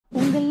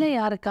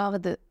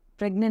யாருக்காவது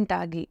ப்ரெக்னென்ட்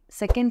ஆகி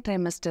செகண்ட்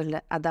ட்ரைமஸ்டரில்,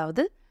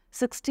 அதாவது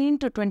 16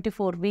 to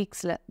 24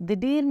 வீக்ஸில்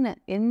திடீர்னு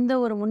எந்த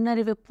ஒரு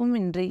முன்னறிவிப்பும்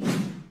இன்றி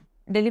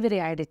டெலிவரி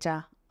ஆகிடுச்சா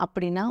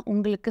அப்படின்னா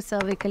உங்களுக்கு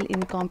cervical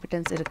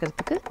incompetence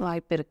இருக்கிறதுக்கு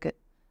வாய்ப்பு இருக்குது.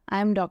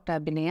 I am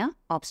Dr.M.H.Abinaya,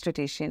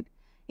 obstetrician.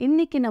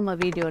 இன்றைக்கி நம்ம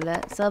வீடியோவில்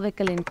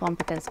cervical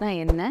incompetenceனால்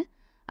என்ன,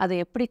 அதை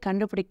எப்படி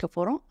கண்டுபிடிக்க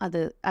போகிறோம்,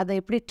 அதை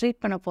எப்படி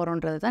ட்ரீட் பண்ண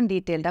போகிறோன்றது தான்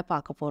டீட்டெயில்டாக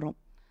பார்க்க போகிறோம்.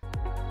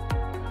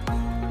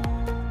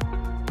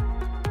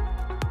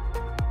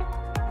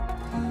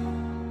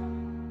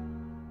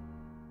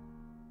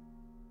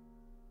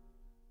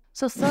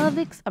 ஸோ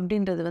cervix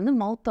அப்படின்றது வந்து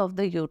மவுத் ஆஃப்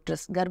த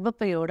யூட்ரஸ்,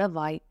 கர்ப்பப்பையோட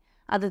வாய்.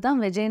 அதுதான்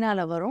வெஜைனால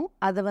வரும்.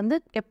 அது வந்து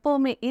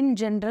எப்போவுமே இன்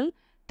ஜென்ரல்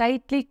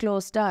டைட்லி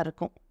க்ளோஸ்டாக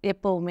இருக்கும்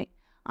எப்போவுமே.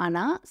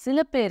 ஆனால் சில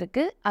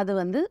பேருக்கு அது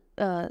வந்து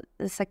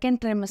செகண்ட்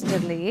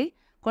ட்ரைமஸ்டர்லேயே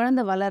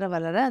குழந்தை வளர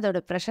வளர அதோட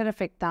ப்ரெஷர்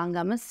எஃபெக்ட்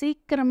தாங்காமல்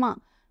சீக்கிரமாக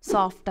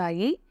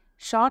சாஃப்டாகி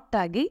ஷார்ட்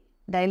ஆகி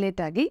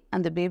டைலேட் ஆகி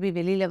அந்த பேபி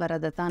வெளியில்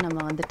வரதை தான் நம்ம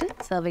வந்துட்டு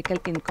cervical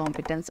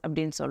incompetence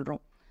அப்படின்னு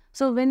சொல்கிறோம்.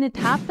 So when it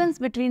happens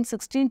between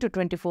 16 to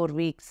 24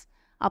 weeks,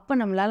 அப்போ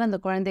நம்மளால் அந்த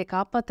குழந்தையை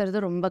காப்பாற்றுறது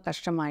ரொம்ப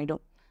கஷ்டமாயிடும்.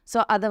 ஸோ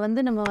அதை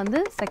வந்து நம்ம வந்து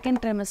செகண்ட்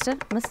ட்ரைமஸ்டர்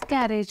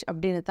மிஸ்கேரேஜ்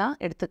அப்படின்னு தான்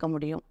எடுத்துக்க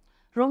முடியும்.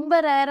 ரொம்ப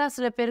ரேராக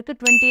சில பேருக்கு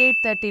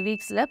 28-30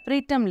 வீக்ஸில்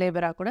ப்ரீடம்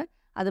லேபராக கூட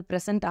அது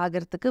ப்ரெசென்ட்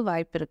ஆகிறதுக்கு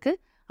வாய்ப்பு இருக்குது.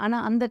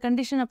 ஆனால் அந்த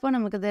கண்டிஷன் அப்போ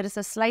நமக்கு there is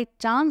a slight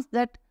chance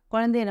that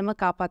குழந்தையை நம்ம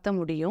காப்பாற்ற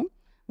முடியும்.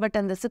 பட்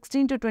அந்த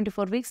 16 to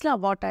 24 வீக்ஸில்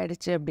அபார்ட்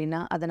ஆகிடுச்சு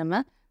அப்படின்னா அதை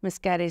நம்ம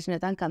மிஸ்கேரேஜ்னு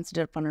தான்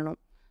கன்சிடர் பண்ணணும்.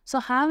 ஸோ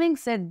ஹேவிங்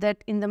செட்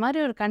தட் இந்த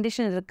மாதிரி ஒரு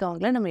கண்டிஷன்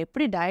இருக்கவங்கள நம்ம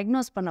எப்படி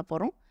டயக்னோஸ் பண்ண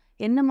போகிறோம்,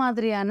 என்ன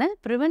மாதிரியான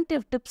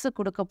ப்ரிவென்டிவ் டிப்ஸு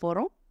கொடுக்க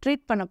போகிறோம்,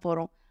 ட்ரீட் பண்ண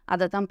போகிறோம்,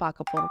 அதை தான்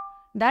பார்க்க போகிறோம்.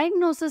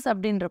 டயக்னோசிஸ்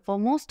அப்படின்றப்போ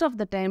most of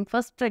the time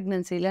first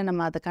ப்ரெக்னென்சியில்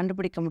நம்ம அதை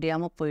கண்டுபிடிக்க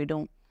முடியாமல்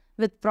போயிடும்.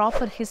 வித்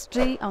ப்ராப்பர்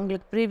ஹிஸ்ட்ரி,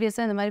 அவங்களுக்கு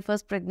ப்ரீவியஸாக இந்த மாதிரி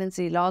ஃபர்ஸ்ட்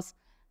ப்ரெக்னென்சி லாஸ்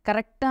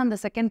கரெக்டாக அந்த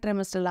செகண்ட்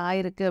ட்ரைமஸ்டரில்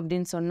ஆயிருக்கு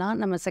அப்படின்னு சொன்னால்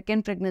நம்ம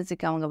செகண்ட்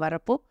ப்ரெக்னென்சிக்கு அவங்க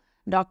வரப்போ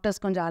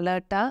டாக்டர்ஸ் கொஞ்சம்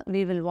அலர்ட்டாக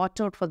we will watch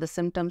out for the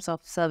symptoms of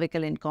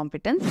cervical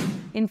incompetence.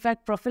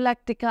 In fact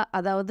ப்ரொஃபிலாக்டிக்காக,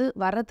 அதாவது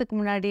வர்றதுக்கு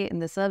முன்னாடியே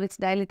இந்த cervix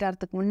டைலேட்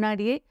ஆகிறதுக்கு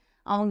முன்னாடியே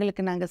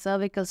அவங்களுக்கு நாங்கள்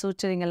cervical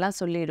suturing எல்லாம்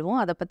சொல்லிடுவோம்.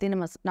 அதை பற்றி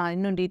நான்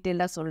இன்னும்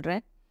டீட்டெயிலாக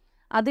சொல்கிறேன்.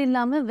 அது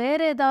இல்லாமல்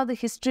வேறு ஏதாவது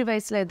ஹிஸ்ட்ரி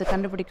வைஸில் இது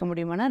கண்டுபிடிக்க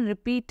முடியுமானா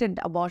ரிப்பீட்டட்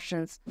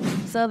அபார்ஷன்ஸ்,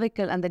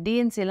 cervical அந்த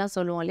டிஎன்சி எல்லாம்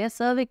சொல்லுவோம் இல்லையா,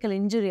 cervical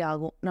இன்ஜுரி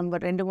ஆகும் நம்ம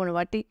 2-3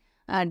 வாட்டி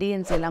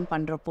டிஎன்சி எல்லாம்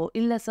பண்ணுறப்போ.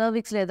 இல்லை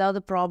cervixல ஏதாவது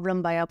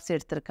ப்ராப்ளம் பயாப்சி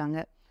எடுத்திருக்காங்க,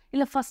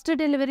 இல்லை ஃபஸ்ட்டு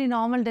டெலிவரி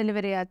நார்மல்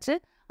டெலிவரி ஆச்சு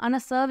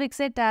ஆனால்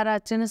cervixே டேர்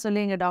ஆச்சுன்னு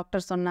சொல்லி எங்கள்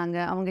டாக்டர் சொன்னாங்க.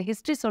 அவங்க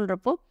ஹிஸ்ட்ரி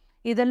சொல்கிறப்போ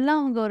இதெல்லாம்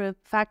அவங்க ஒரு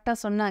ஃபேக்டாக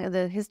சொன்னாங்க,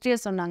 இது ஹிஸ்ட்ரியை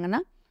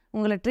சொன்னாங்கன்னா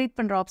உங்களை ட்ரீட்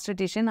பண்ணுற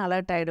ஆப்ஸ்டெட்ரிஷியன்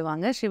அலர்ட்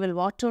ஆகிடுவாங்க. She will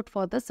watch out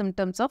for the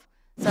symptoms of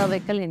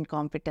cervical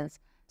incompetence.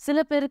 சில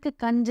பேருக்கு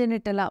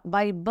கன்ஜெனிட்டலாக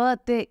பை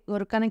பர்த்டே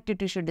ஒரு கனெக்டிவ்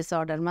டிஷ்யூ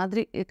டிஸார்டர்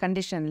மாதிரி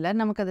கண்டிஷனில்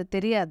நமக்கு அது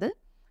தெரியாது,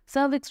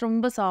 cervix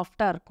ரொம்ப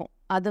சாஃப்டாக இருக்கும்.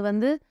 அது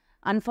வந்து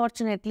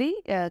அன்ஃபார்ச்சுனேட்லி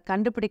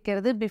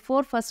கண்டுபிடிக்கிறது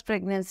பிஃபோர் ஃபர்ஸ்ட்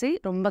ப்ரெக்னென்சி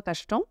ரொம்ப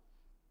கஷ்டம்.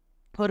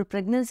 ஒரு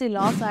ப்ரெக்னென்சி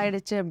லாஸ்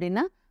ஆகிடுச்சு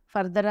அப்படின்னா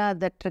ஃபர்தராக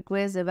தட்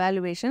ரிக்வயர்ஸ்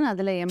எவாலுவேஷன்.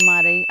 அதில்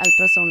எம்ஆர்ஐ,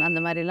 அல்ட்ராசவுண்ட்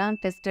அந்த மாதிரிலாம்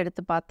டெஸ்ட்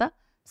எடுத்து பார்த்தா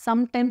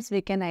sometimes we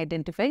can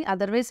identify.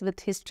 Otherwise with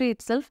history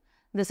itself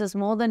this is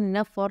more than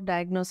enough for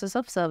diagnosis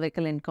of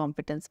cervical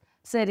incompetence.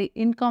 சரி,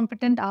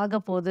 இன்காம்பிட்டன்ட் ஆக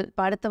போகுது,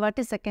 இப்போ அடுத்த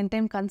வாட்டி செகண்ட்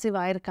டைம் கன்சீவ்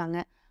ஆகிருக்காங்க,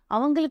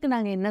 அவங்களுக்கு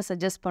நாங்கள் என்ன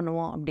சஜஸ்ட்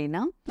பண்ணுவோம்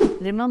அப்படின்னா,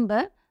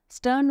 ரிமெம்பர்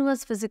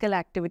ஸ்டர்னுவஸ் ஃபிசிக்கல்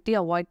ஆக்டிவிட்டி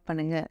அவாய்ட்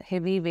பண்ணுங்கள்.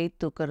 ஹெவி வெயிட்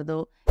தூக்குறதோ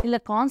இல்லை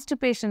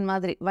கான்ஸ்டிபேஷன்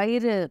மாதிரி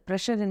வயிறு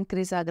ப்ரெஷர்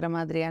இன்க்ரீஸ் ஆகிற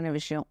மாதிரியான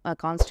விஷயம்,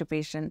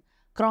 கான்ஸ்டிபேஷன்,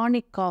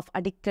 க்ரானிக் காஃப்,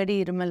 அடிக்கடி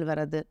இருமல்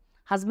வர்றது,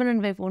 ஹஸ்பண்ட்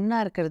அண்ட் ஒய்ஃப் ஒன்றா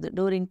இருக்கிறது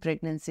டூரிங்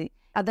ப்ரெக்னென்சி,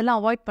 அதெல்லாம்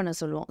அவாய்ட் பண்ண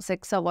சொல்லுவோம்.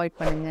 செக்ஸ் அவாய்ட்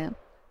பண்ணுங்கள்,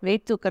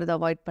 வெயிட் தூக்கிறத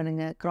அவாய்ட்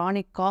பண்ணுங்கள்,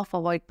 க்ரானிக் காஃப்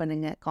அவாய்ட்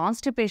பண்ணுங்கள்,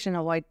 கான்ஸ்டிபேஷன்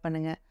அவாய்ட்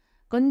பண்ணுங்கள்,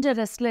 கொஞ்சம்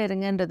ரெஸ்ட்டில்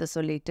இருங்கன்றதை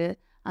சொல்லிவிட்டு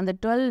அந்த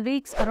 12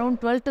 வீக்ஸ், அரௌண்ட்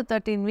 12 to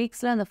 13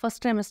 வீக்ஸில் அந்த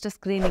first trimester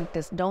screening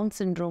test, down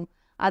syndrome,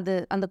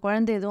 அந்த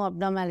குழந்தை எதுவும்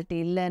அப்னார்மாலிட்டி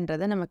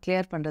இல்லைன்றதை நம்ம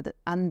கிளியர் பண்ணுறது,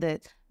 அந்த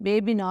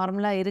பேபி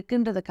நார்மலாக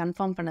இருக்குன்றதை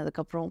கன்ஃபார்ம்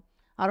பண்ணதுக்கப்புறம்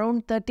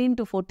அரௌண்ட் 13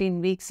 to 14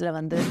 வீக்ஸில்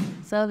வந்து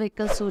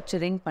cervical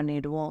suturing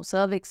பண்ணிவிடுவோம்.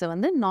 cervixை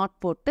வந்து நாட்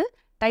போட்டு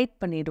டைட்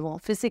பண்ணிவிடுவோம்,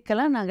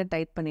 ஃபிசிக்கலாக நாங்கள்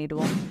டைட்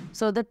பண்ணிவிடுவோம்.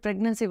 ஸோ தட்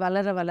ப்ரெக்னென்சி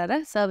வளர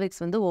வளர cervix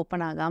வந்து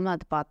ஓப்பன் ஆகாமல்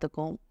அது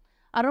பார்த்துக்கும்.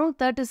 அரௌண்ட்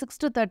 36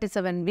 to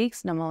 37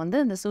 வீக்ஸ் நம்ம வந்து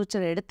அந்த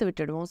சூச்சரை எடுத்து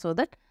விட்டுடுவோம். ஸோ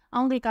தட்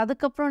அவங்களுக்கு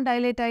அதுக்கப்புறம்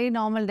டைலேட் ஆகி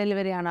நார்மல்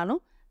டெலிவரி ஆனாலும்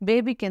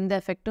பேபிக்கு எந்த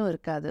எஃபெக்டும்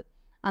இருக்காது.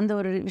 அந்த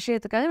ஒரு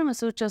விஷயத்துக்காக நம்ம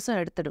சூச்சர்ஸும்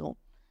எடுத்துடுவோம்.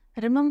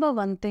 ரிமெம்பர்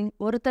ஒன் திங்,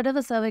 ஒரு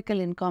தடவை cervical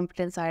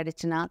incompetence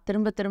ஆகிடுச்சுன்னா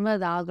திரும்ப திரும்ப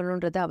அது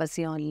ஆகணுன்றது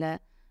அவசியம் இல்லை.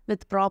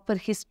 With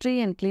proper history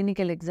and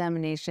clinical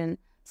examination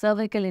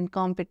cervical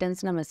incompetence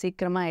நம்ம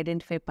சீக்கிரமாக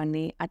ஐடென்டிஃபை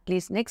பண்ணி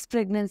அட்லீஸ்ட் நெக்ஸ்ட்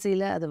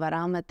ப்ரெக்னென்சியில் அது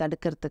வராமல்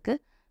தடுக்கிறதுக்கு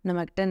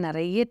நம்மக்கிட்ட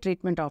நிறைய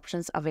ட்ரீட்மெண்ட்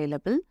ஆப்ஷன்ஸ்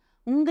அவைலபிள்.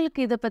 உங்களுக்கு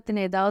இதை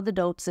பற்றின ஏதாவது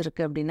டவுட்ஸ்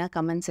இருக்குது அப்படின்னா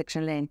கமெண்ட்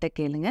செக்ஷனில் என்கிட்ட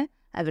கேளுங்க,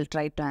 I will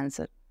try to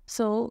answer.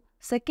 So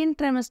second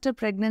trimester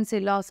pregnancy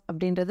loss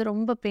அப்படின்றது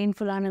ரொம்ப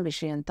பெயின்ஃபுல்லான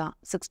விஷயந்தான்.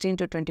 16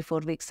 to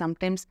 24 வீக்ஸ்,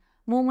 சம்டைம்ஸ்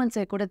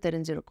மூமெண்ட்ஸை கூட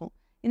தெரிஞ்சிருக்கும்.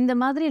 இந்த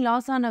மாதிரி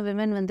லாஸ் ஆன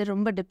விமன் வந்து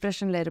ரொம்ப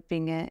டிப்ரெஷனில்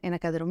இருப்பீங்க,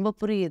 எனக்கு அது ரொம்ப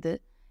புரியுது.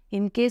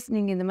 இன்கேஸ்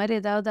நீங்கள் இந்த மாதிரி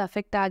ஏதாவது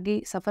அஃபெக்ட் ஆகி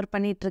சஃபர்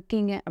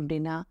பண்ணிகிட்ருக்கீங்க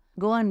அப்படின்னா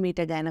go and meet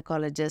a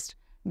gynecologist.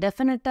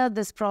 Definitely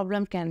this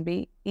problem can be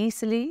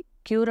easily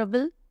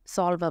curable,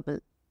 solvable.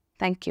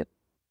 Thank you.